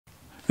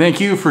Thank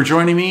you for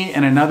joining me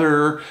in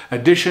another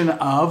edition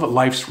of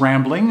Life's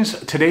Ramblings.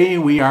 Today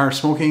we are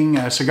smoking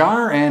a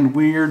cigar and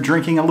we're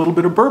drinking a little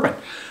bit of bourbon.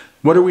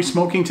 What are we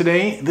smoking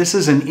today? This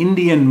is an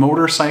Indian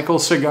motorcycle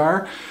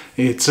cigar.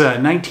 It's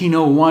a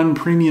 1901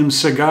 premium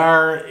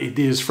cigar. It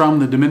is from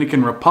the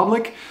Dominican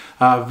Republic.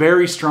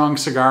 Very strong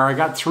cigar. I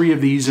got 3 of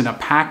these in a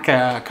pack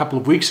a couple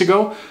of weeks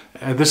ago.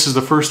 This is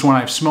the first one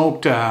I've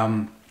smoked.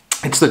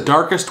 It's the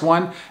darkest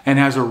one and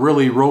has a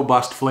really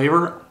robust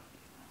flavor.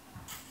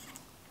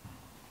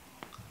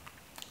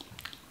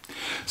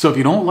 So if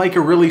you don't like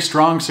a really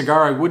strong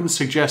cigar, I wouldn't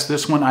suggest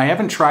this one. I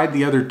haven't tried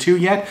the other 2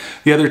 yet.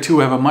 The other 2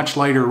 have a much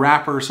lighter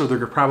wrapper, so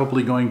they're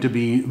probably going to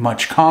be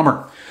much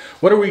calmer.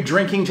 What are we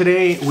drinking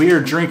today? We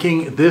are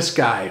drinking this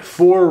guy,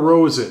 Four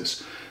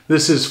Roses.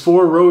 This is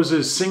Four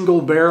Roses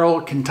Single Barrel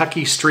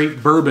Kentucky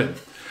Straight Bourbon.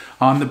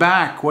 On the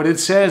back, what it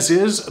says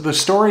is, the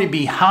story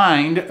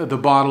behind the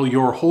bottle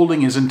you're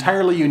holding is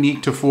entirely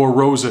unique to Four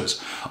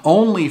Roses.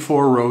 Only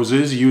Four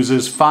Roses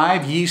uses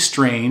 5 yeast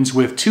strains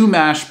with 2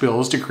 mash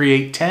bills to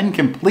create 10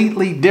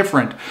 completely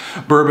different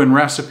bourbon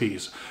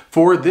recipes.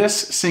 For this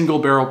single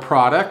barrel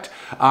product,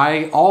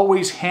 I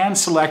always hand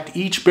select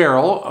each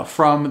barrel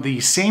from the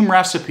same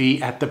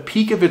recipe at the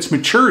peak of its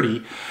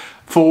maturity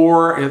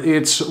for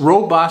its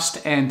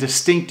robust and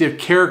distinctive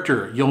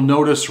character. You'll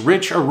notice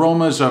rich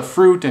aromas of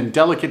fruit and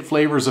delicate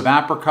flavors of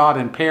apricot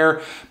and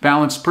pear,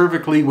 balanced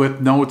perfectly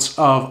with notes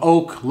of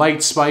oak,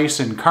 light spice,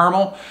 and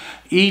caramel.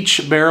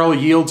 Each barrel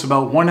yields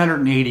about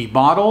 180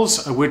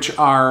 bottles, which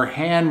are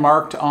hand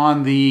marked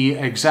on the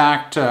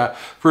exact,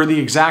 for the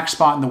exact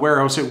spot in the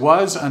warehouse it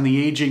was on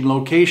the aging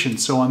location.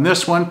 So on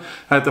this one,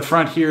 at the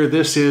front here,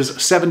 this is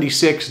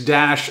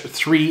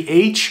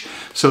 76-3H,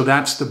 so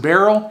that's the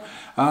barrel.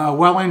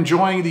 While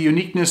enjoying the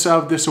uniqueness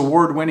of this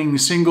award-winning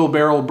single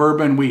barrel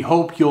bourbon, we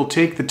hope you'll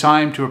take the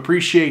time to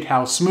appreciate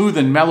how smooth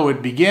and mellow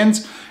it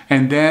begins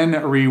and then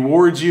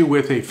rewards you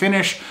with a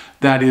finish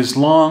that is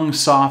long,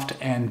 soft,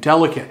 and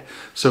delicate.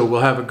 So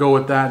we'll have a go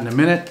at that in a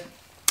minute.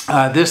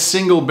 This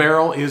single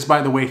barrel is,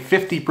 by the way,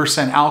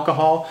 50%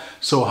 alcohol,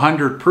 so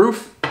 100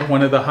 proof,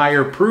 one of the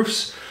higher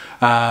proofs.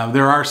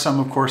 There are some,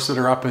 of course, that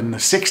are up in the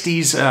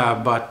 60s,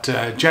 but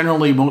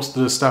generally most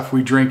of the stuff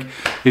we drink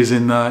is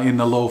in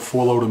the low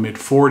to mid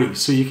 40s.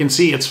 So you can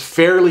see it's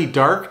fairly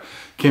dark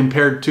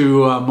compared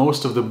to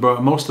most of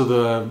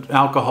the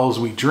alcohols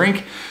we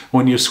drink.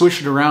 When you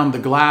swish it around the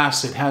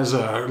glass, it has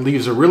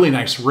leaves a really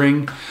nice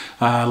ring.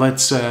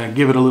 Let's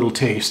give it a little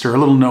taste, or a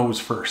little nose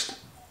first.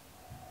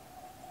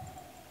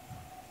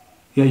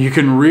 Yeah, you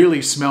can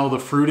really smell the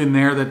fruit in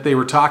there that they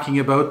were talking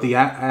about, the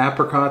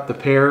apricot, the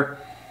pear.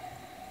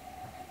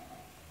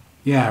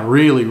 Yeah,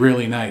 really,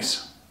 really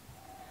nice.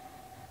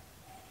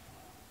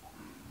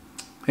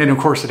 And of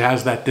course it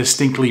has that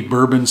distinctly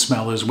bourbon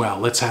smell as well.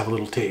 Let's have a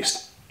little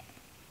taste.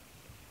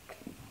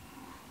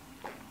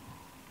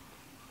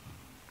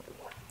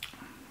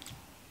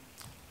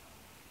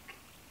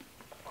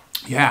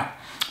 Yeah,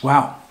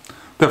 wow.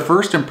 The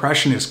first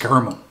impression is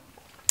caramel.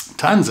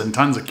 Tons and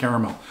tons of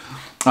caramel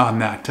on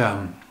that.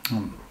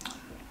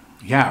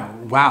 Yeah,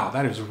 wow,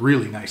 that is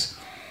really nice.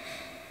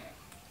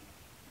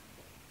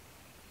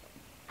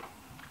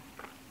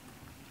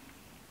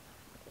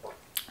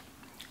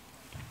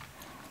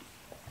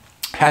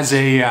 Has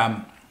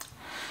a,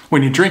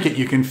 when you drink it,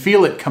 you can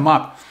feel it come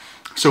up.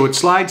 So it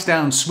slides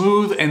down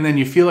smooth and then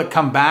you feel it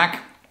come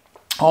back,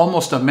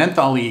 almost a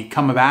menthol-y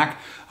come back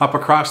up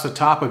across the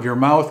top of your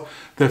mouth.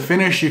 The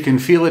finish, you can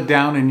feel it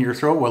down in your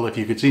throat. Well, if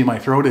you could see my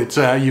throat, it's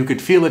you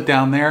could feel it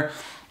down there.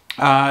 It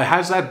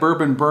has that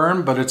bourbon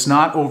burn, but it's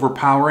not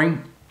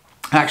overpowering.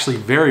 Actually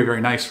very, very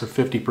nice for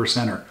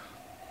 50%er.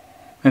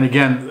 And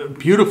again,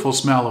 beautiful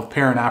smell of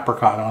pear and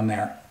apricot on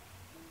there.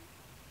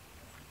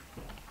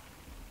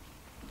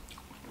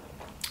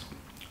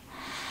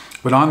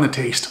 But on the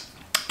taste,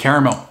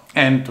 caramel,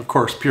 and of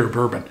course pure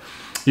bourbon.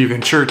 You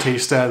can sure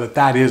taste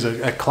that is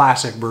a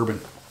classic bourbon.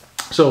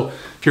 So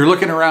if you're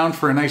looking around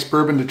for a nice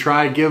bourbon to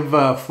try, give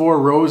Four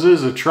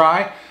Roses a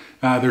try.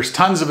 There's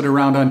tons of it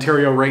around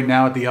Ontario right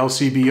now at the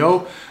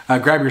LCBO.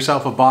 Grab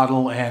yourself a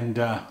bottle and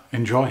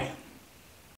enjoy.